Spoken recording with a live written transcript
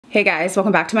Hey guys,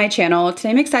 welcome back to my channel. Today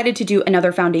I'm excited to do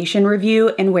another foundation review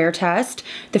and wear test.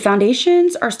 The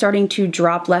foundations are starting to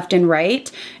drop left and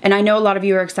right, and I know a lot of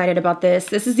you are excited about this.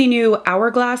 This is the new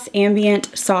Hourglass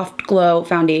Ambient Soft Glow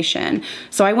Foundation.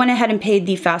 So I went ahead and paid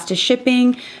the fastest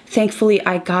shipping. Thankfully,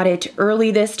 I got it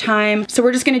early this time. So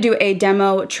we're just gonna do a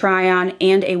demo, try on,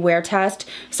 and a wear test.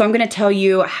 So I'm gonna tell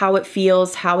you how it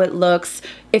feels, how it looks,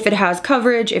 if it has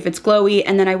coverage, if it's glowy,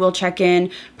 and then I will check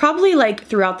in probably like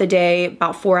throughout the day,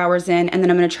 about 4 hours in, and then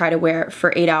I'm gonna try to wear it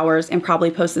for 8 hours and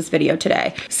probably post this video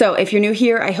today. So if you're new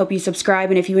here, I hope you subscribe,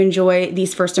 and if you enjoy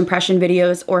these first impression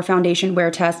videos or foundation wear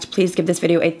test, please give this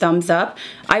video a thumbs up.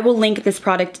 I will link this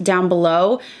product down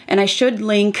below, and I should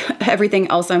link everything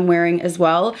else I'm wearing as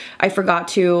well. I forgot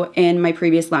to in my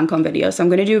previous Lancome video, so I'm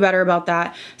gonna do better about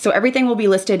that. So everything will be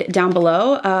listed down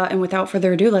below, and without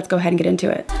further ado, let's go ahead and get into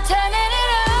it.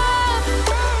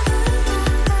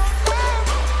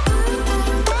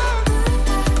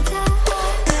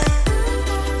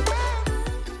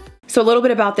 So a little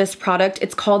bit about this product.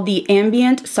 It's called the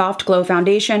Ambient Soft Glow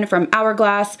Foundation from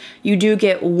Hourglass. You do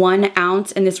get 1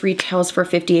 ounce, and this retails for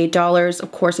 $58.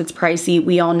 Of course, it's pricey.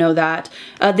 We all know that.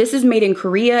 This is made in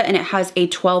Korea, and it has a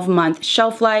 12-month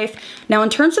shelf life. Now, in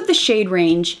terms of the shade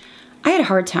range, I had a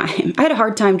hard time. I had a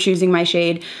hard time choosing my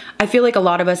shade. I feel like a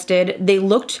lot of us did. They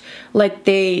looked like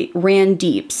they ran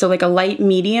deep. So like a light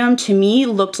medium to me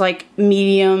looked like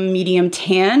medium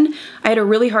tan. I had a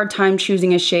really hard time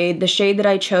choosing a shade. The shade that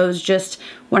I chose, just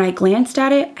when I glanced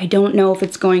at it, I don't know if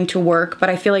it's going to work, but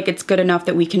I feel like it's good enough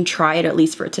that we can try it at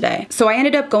least for today. So I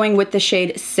ended up going with the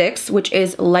shade 6, which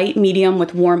is light medium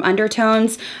with warm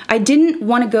undertones. I didn't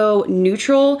want to go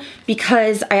neutral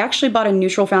because I actually bought a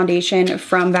neutral foundation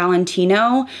from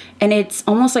Valentino, and it's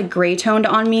almost like gray toned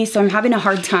on me, so I'm having a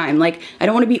hard time. Like, I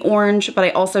don't want to be orange, but I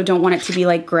also don't want it to be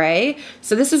like gray.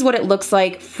 So this is what it looks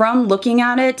like from looking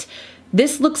at it.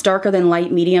 This looks darker than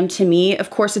light medium to me. Of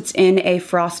course, it's in a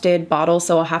frosted bottle,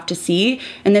 so I'll have to see.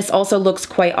 And this also looks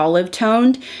quite olive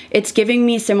toned. It's giving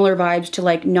me similar vibes to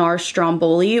like NARS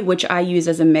Stromboli, which I use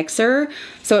as a mixer.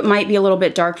 So it might be a little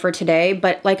bit dark for today,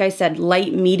 but like I said,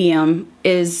 light medium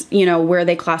is, you know, where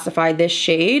they classify this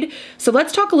shade. So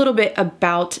let's talk a little bit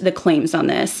about the claims on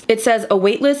this. It says a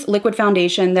weightless liquid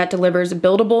foundation that delivers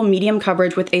buildable medium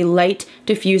coverage with a light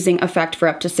diffusing effect for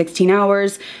up to 16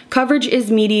 hours. Coverage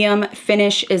is medium,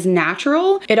 finish is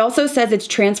natural. It also says it's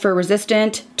transfer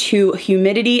resistant to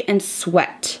humidity and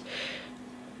sweat.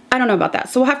 I don't know about that,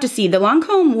 so we'll have to see. The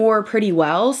Lancome wore pretty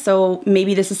well, so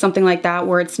maybe this is something like that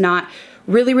where it's not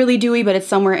really dewy, but it's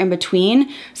somewhere in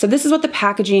between. So this is what the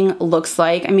packaging looks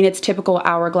like. I mean, it's typical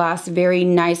Hourglass, very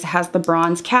nice. It has the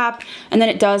bronze cap, and then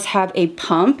it does have a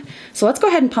pump. So let's go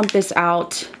ahead and pump this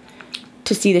out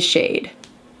to see the shade.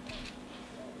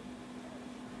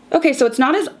 Okay, so it's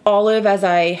not as olive as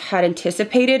I had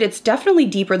anticipated. It's definitely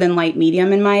deeper than light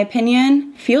medium in my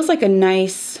opinion. Feels like a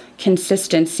nice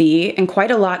consistency, and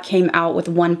quite a lot came out with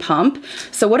 1 pump.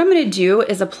 So what I'm gonna do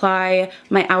is apply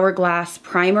my Hourglass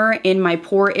primer in my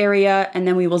pore area, and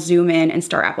then we will zoom in and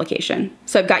start application.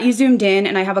 So I've got you zoomed in,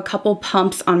 and I have a couple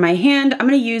pumps on my hand. I'm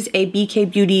gonna use a BK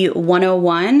Beauty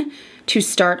 101 to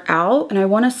start out, and I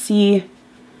wanna see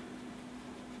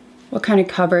what kind of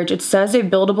coverage. It says a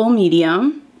buildable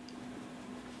medium.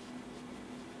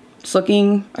 It's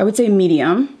looking, I would say,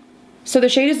 medium. So the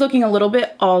shade is looking a little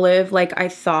bit olive like I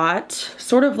thought,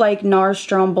 sort of like NARS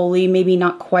Stromboli, maybe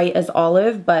not quite as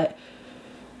olive, but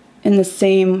in the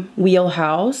same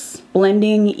wheelhouse,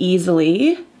 blending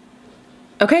easily.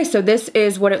 Okay, so this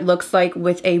is what it looks like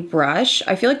with a brush.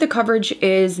 I feel like the coverage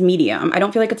is medium. I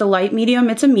don't feel like it's a light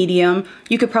medium, it's a medium.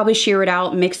 You could probably sheer it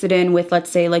out, mix it in with, let's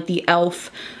say, like the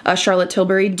e.l.f. Charlotte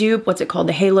Tilbury dupe. What's it called?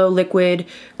 The Halo Liquid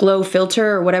Glow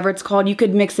Filter or whatever it's called. You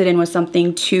could mix it in with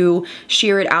something to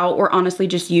sheer it out, or honestly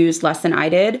just use less than I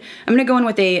did. I'm gonna go in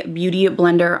with a beauty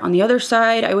blender on the other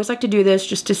side. I always like to do this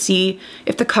just to see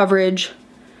if the coverage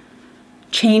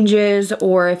changes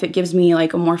or if it gives me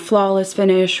like a more flawless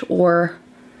finish, or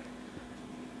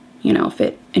you know, if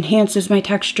it enhances my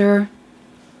texture.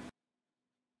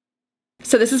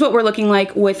 So this is what we're looking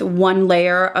like with 1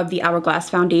 layer of the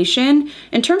Hourglass foundation.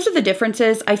 In terms of the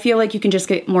differences, I feel like you can just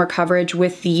get more coverage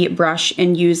with the brush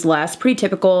and use less. Pretty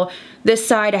typical. This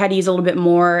side I had to use a little bit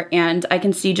more, and I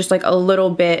can see just like a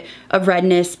little bit of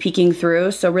redness peeking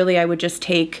through. So really I would just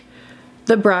take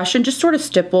the brush and just sort of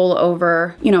stipple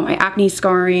over, you know, my acne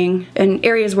scarring and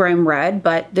areas where I'm red.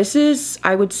 But this is,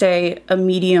 I would say, a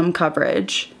medium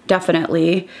coverage,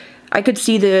 definitely. I could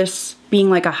see this being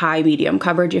like a high medium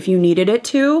coverage if you needed it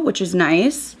to, which is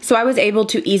nice. So I was able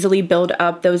to easily build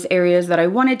up those areas that I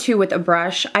wanted to with a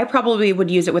brush. I probably would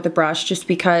use it with a brush just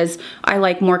because I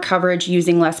like more coverage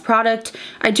using less product.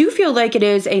 I do feel like it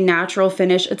is a natural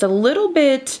finish. It's a little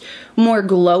bit more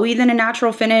glowy than a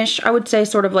natural finish. I would say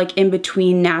sort of like in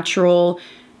between natural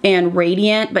and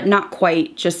radiant, but not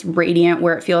quite just radiant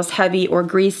where it feels heavy or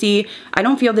greasy. I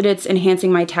don't feel that it's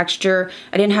enhancing my texture.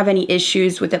 I didn't have any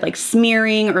issues with it like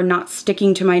smearing or not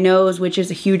sticking to my nose, which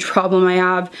is a huge problem I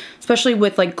have, especially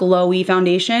with like glowy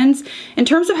foundations. In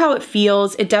terms of how it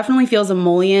feels, it definitely feels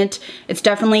emollient. It's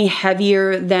definitely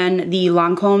heavier than the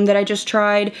Lancome that I just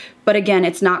tried, but again,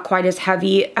 it's not quite as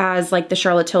heavy as like the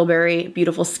Charlotte Tilbury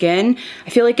Beautiful Skin. I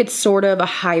feel like it's sort of a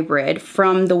hybrid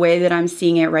from the way that I'm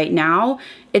seeing it right now.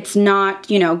 It's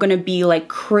not, you know, gonna be like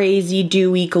crazy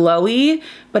dewy glowy,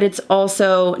 but it's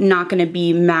also not gonna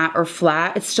be matte or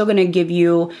flat. It's still gonna give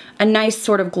you a nice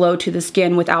sort of glow to the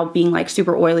skin without being like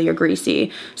super oily or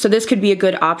greasy. So this could be a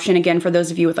good option, again, for those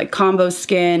of you with like combo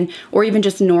skin or even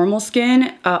just normal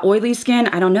skin, oily skin.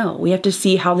 I don't know, we have to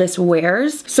see how this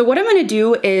wears. So what I'm gonna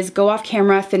do is go off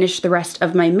camera, finish the rest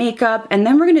of my makeup, and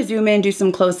then we're gonna zoom in, do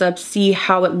some close-ups, see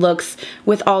how it looks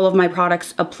with all of my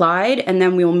products applied, and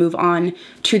then we will move on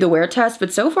to the wear test.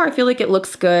 But so far I feel like it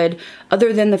looks good,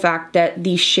 other than the fact that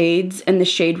the shades and the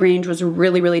shade range was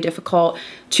really, really difficult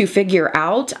to figure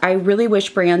out. I really wish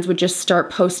brands would just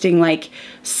start posting like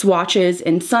swatches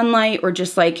in sunlight or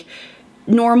just like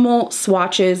normal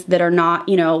swatches that are not,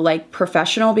 you know, like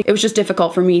professional. It was just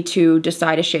difficult for me to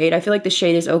decide a shade. I feel like the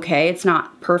shade is okay. It's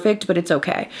not perfect, but it's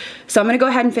okay. So I'm gonna go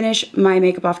ahead and finish my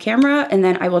makeup off camera, and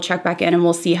then I will check back in and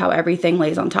we'll see how everything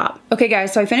lays on top. Okay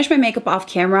guys, so I finished my makeup off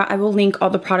camera. I will link all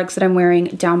the products that I'm wearing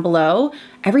down below.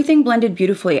 Everything blended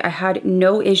beautifully. I had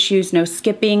no issues, no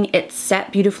skipping. It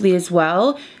set beautifully as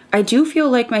well. I do feel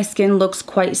like my skin looks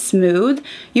quite smooth.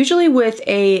 Usually with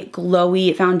a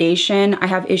glowy foundation, I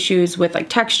have issues with like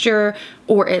texture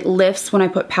or it lifts when I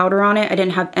put powder on it. I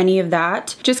didn't have any of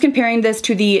that. Just comparing this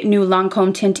to the new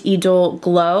Lancome Tint Idole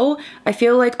Glow, I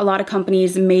feel like a lot of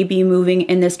companies may be moving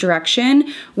in this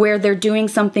direction where they're doing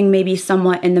something maybe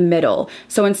somewhat in the middle.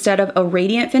 So instead of a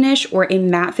radiant finish or a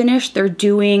matte finish, they're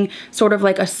doing sort of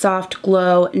like a soft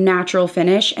glow, natural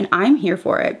finish, and I'm here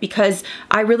for it because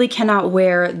I really cannot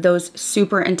wear those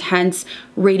super intense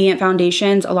radiant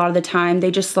foundations. A lot of the time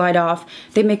they just slide off,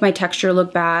 they make my texture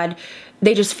look bad.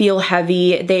 They just feel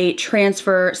heavy, they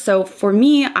transfer. So for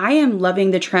me, I am loving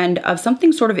the trend of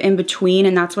something sort of in between,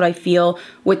 and that's what I feel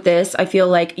with this. I feel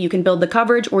like you can build the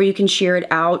coverage or you can sheer it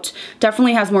out.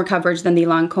 Definitely has more coverage than the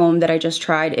Lancome that I just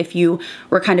tried if you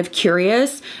were kind of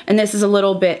curious. And this is a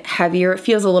little bit heavier. It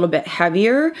feels a little bit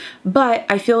heavier, but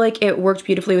I feel like it worked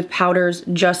beautifully with powders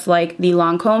just like the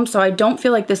Lancome. So I don't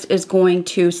feel like this is going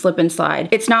to slip and slide.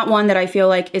 It's not one that I feel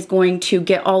like is going to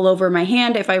get all over my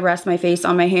hand if I rest my face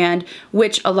on my hand,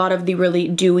 which a lot of the really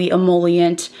dewy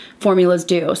emollient formulas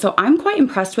do. So I'm quite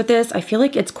impressed with this. I feel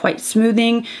like it's quite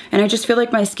smoothing, and I just feel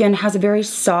like my skin has a very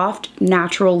soft,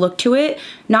 natural look to it,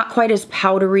 not quite as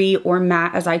powdery or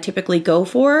matte as I typically go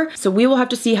for. So we will have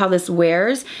to see how this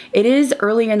wears. It is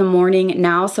early in the morning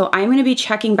now, so I'm gonna be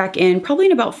checking back in probably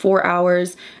in about 4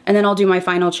 hours, and then I'll do my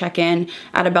final check-in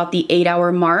at about the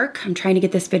 8-hour mark. I'm trying to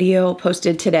get this video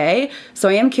posted today, so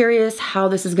I am curious how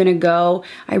this is gonna go.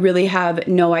 I really have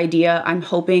no idea. I'm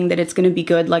hoping that it's gonna be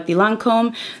good like the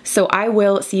Lancome, so I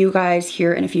will see you guys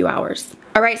here in a few hours.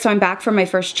 All right, so I'm back from my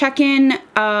first check-in.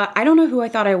 I don't know who I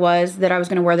thought I was that I was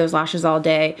gonna wear those lashes all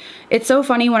day. It's so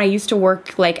funny, when I used to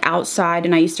work like outside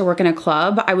and I used to work in a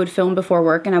club, I would film before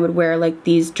work and I would wear like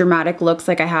these dramatic looks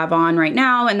like I have on right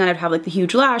now, and then I'd have like the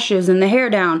huge lashes and the hair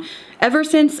down. Ever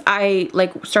since I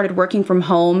like started working from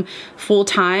home full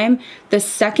time, the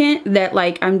second that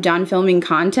like I'm done filming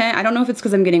content, I don't know if it's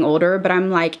because I'm getting older, but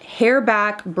I'm like hair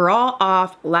back, bra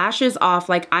off, lashes off,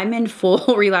 like I'm in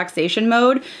full relaxation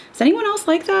mode. Is anyone else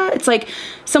like that? It's like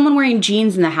someone wearing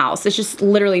jeans in the house. It's just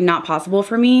literally not possible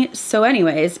for me. So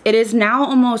anyways, it is now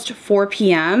almost 4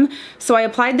 p.m. So I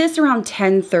applied this around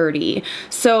 10:30.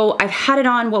 So I've had it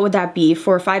on, what would that be,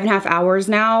 for 5.5 hours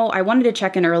now. I wanted to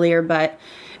check in earlier, but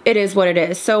it is what it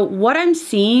is. So what I'm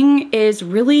seeing is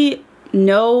really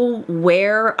no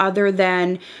wear other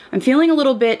than I'm feeling a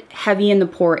little bit heavy in the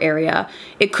pore area.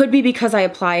 It could be because I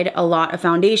applied a lot of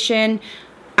foundation.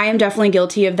 I am definitely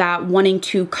guilty of that, wanting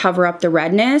to cover up the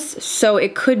redness. So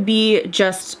it could be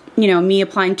just, you know, me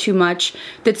applying too much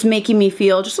that's making me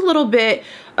feel just a little bit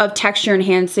of texture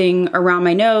enhancing around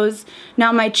my nose.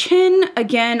 Now my chin,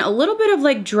 again, a little bit of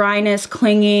like dryness,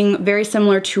 clinging, very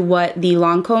similar to what the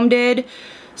Lancome did.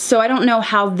 So I don't know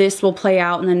how this will play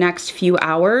out in the next few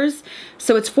hours.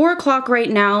 So it's 4 o'clock right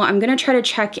now. I'm gonna try to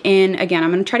check in again.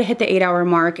 I'm gonna try to hit the 8-hour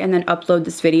mark and then upload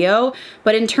this video.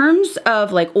 But in terms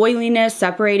of like oiliness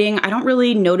separating, I don't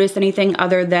really notice anything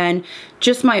other than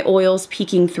just my oils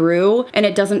peeking through, and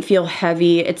it doesn't feel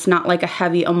heavy. It's not like a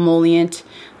heavy emollient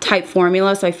type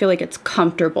formula, so I feel like it's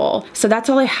comfortable. So that's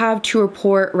all I have to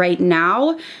report right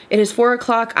now. It is 4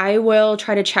 o'clock. I will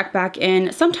try to check back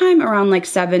in sometime around like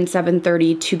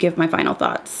 7:30 to give my final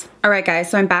thoughts. All right, guys,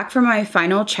 so I'm back for my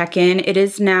final check-in. It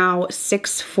is now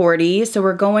 6:40, so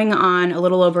we're going on a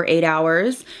little over 8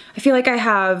 hours. I feel like I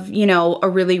have, you know, a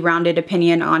really rounded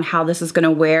opinion on how this is gonna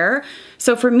wear.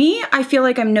 So for me, I feel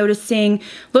like I'm noticing a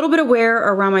little bit of wear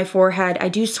around my forehead. I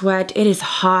do sweat. It is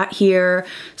hot here,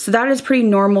 so that is pretty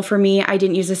normal for me. I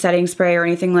didn't use a setting spray or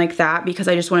anything like that because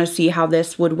I just want to see how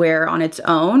this would wear on its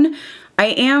own. I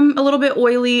am a little bit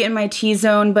oily in my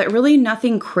T-zone, but really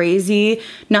nothing crazy,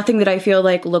 nothing that I feel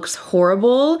like looks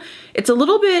horrible. It's a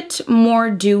little bit more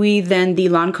dewy than the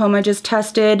Lancome I just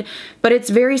tested, but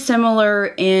it's very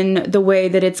similar in the way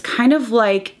that it's kind of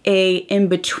like a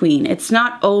in-between. It's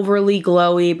not overly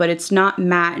glowy, but it's not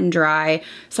matte and dry.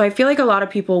 So I feel like a lot of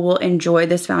people will enjoy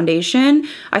this foundation.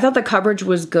 I thought the coverage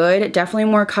was good, definitely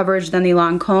more coverage than the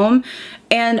Lancome.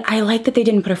 And I like that they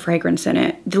didn't put a fragrance in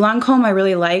it. The Lancome I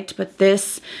really liked, but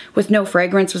this with no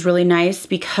fragrance was really nice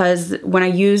because when I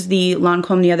used the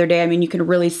Lancome the other day, I mean, you can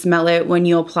really smell it when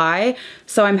you apply.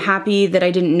 So I'm happy that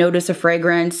I didn't notice a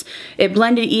fragrance. It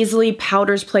blended easily,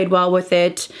 powders played well with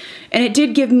it, and it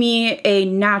did give me a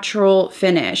natural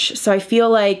finish. So I feel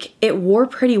like it wore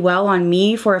pretty well on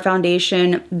me for a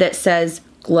foundation that says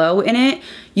glow in it.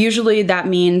 Usually that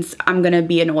means I'm gonna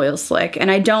be an oil slick,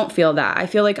 and I don't feel that. I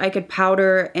feel like I could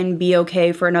powder and be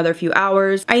okay for another few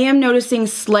hours. I am noticing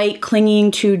slight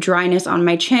clinging to dryness on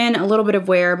my chin, a little bit of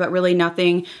wear, but really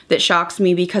nothing that shocks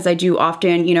me because I do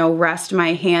often, you know, rest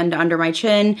my hand under my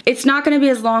chin. It's not gonna be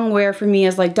as long wear for me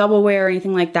as like double wear or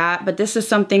anything like that, but this is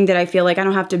something that I feel like I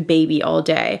don't have to baby all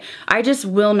day. I just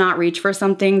will not reach for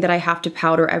something that I have to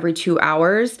powder every 2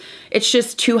 hours. It's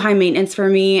just too high maintenance for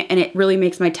me, and it really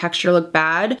makes my texture look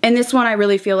bad. And this one I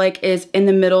really feel like is in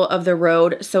the middle of the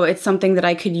road, so it's something that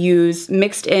I could use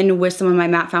mixed in with some of my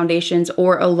matte foundations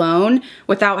or alone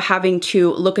without having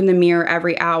to look in the mirror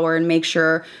every hour and make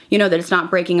sure, you know, that it's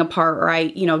not breaking apart or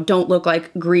I, you know, don't look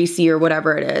like greasy or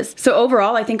whatever it is. So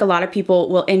overall, I think a lot of people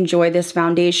will enjoy this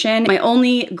foundation. My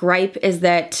only gripe is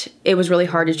that it was really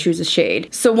hard to choose a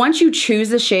shade. So once you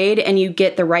choose a shade and you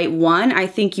get the right one, I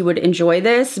think you would enjoy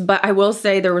this, but I will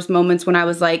say there was moments when I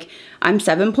was like, I'm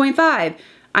 7.5.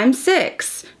 I'm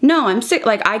 6. No, I'm 6.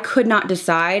 Like, I could not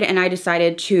decide, and I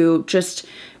decided to just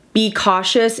be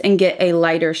cautious and get a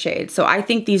lighter shade. So I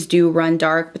think these do run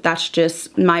dark, but that's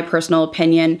just my personal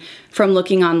opinion from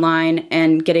looking online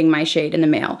and getting my shade in the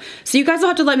mail. So you guys will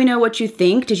have to let me know what you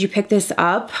think. Did you pick this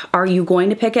up? Are you going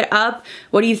to pick it up?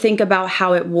 What do you think about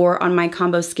how it wore on my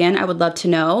combo skin? I would love to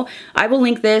know. I will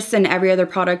link this and every other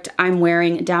product I'm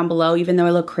wearing down below, even though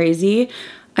I look crazy.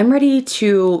 I'm ready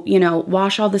to, you know,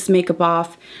 wash all this makeup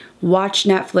off, watch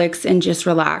Netflix, and just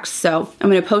relax. So I'm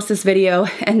gonna post this video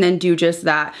and then do just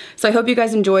that. So I hope you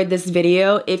guys enjoyed this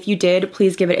video. If you did,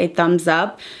 please give it a thumbs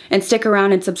up and stick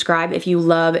around and subscribe if you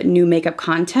love new makeup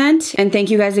content. And thank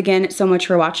you guys again so much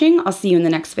for watching. I'll see you in the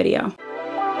next video.